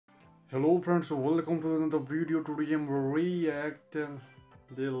Hello friends, welcome to another video. Today I'm reacting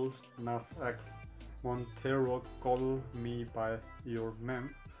Lil Nas X MONTERO Call Me By Your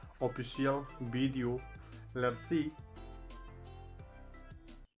Name official video. Let's see.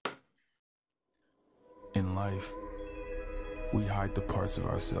 In life, we hide the parts of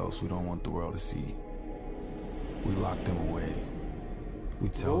ourselves we don't want the world to see. We lock them away. We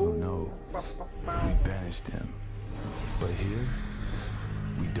tell them no. We banish them. But here,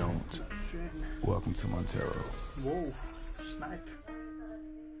 we don't. Welcome to Montero. Whoa, snack.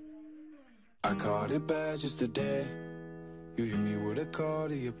 I caught it bad just today. You hit me with a call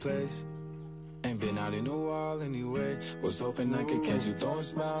to your place. Ain't been out in a while anyway. Was hoping I could catch you throwing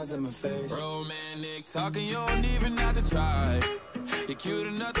smiles in my face. Romantic talking, you don't even have to try. You're cute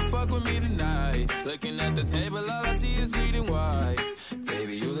enough to fuck with me tonight. Looking at the table, all I see is bleeding white.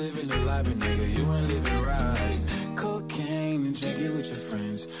 Baby, you living the life, but nigga, you ain't living right. Cocaine and drinking with your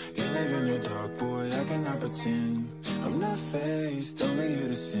friends. You live in the dark, boy, I cannot pretend. I'm not faced, only here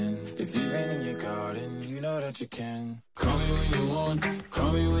to sin. If you've been in your garden, you know that you can. Call me when you want,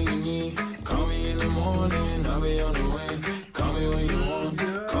 call me when you need. Call me in the morning, I'll be on the way. Call me when you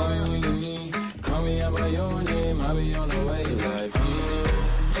want, call me when you need. Call me out by your name, I'll be on the way. Like,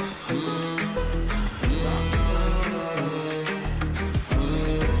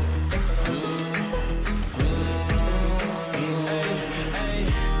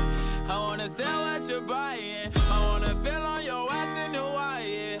 I wanna sell what you're buying. I wanna feel on your ass in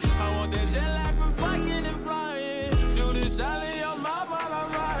Hawaii. I want that jet lag from fucking and flying. Shoot a shot in your mouth while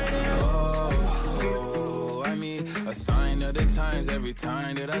I'm riding. Oh, I mean, a sign of the times every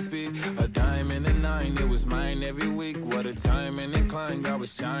time that I speak. A dime and a nine, it was mine every week. What a time and incline, God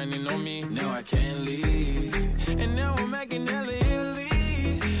was shining on me. Now I can't leave, and now I'm making hella Italy.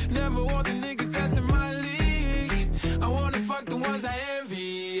 Never want the niggas that's in my league. I wanna fuck the ones I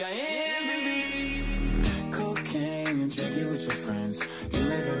envy. I envy. Cocaine and drinking with your friends. You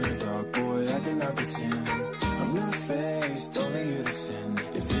live in the dark, boy, I cannot pretend. I'm not faced, only here to sin.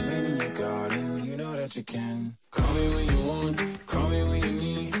 If you've been in your garden, you know that you can. Call me when you want, call me when you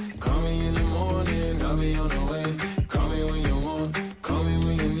need. Call me in the morning, I'll be on the way. Call me when you want, call me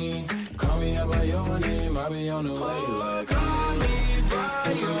when you need. Call me out by your name, I'll be on the way. Like, call me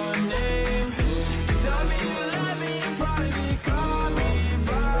by your name. Tell me you love me in private. Call me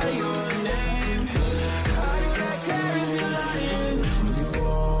by your name. I do not care if you're lying. When you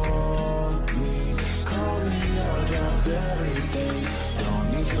want me, call me, I'll drop everything. Don't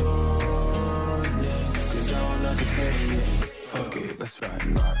need your name, 'cause I want nothing to say. Fuck it, let's ride.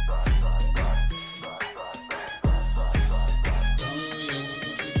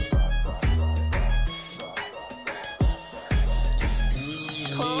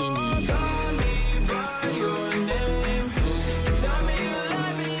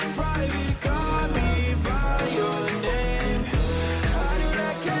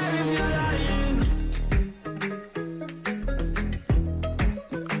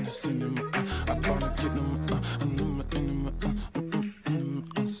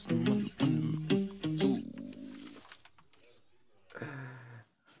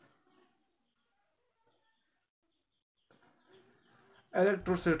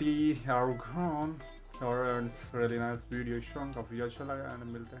 Electricity are gone. और it's really nice video. काफी अच्छा लगा and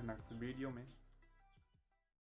मिलते हैं next video में.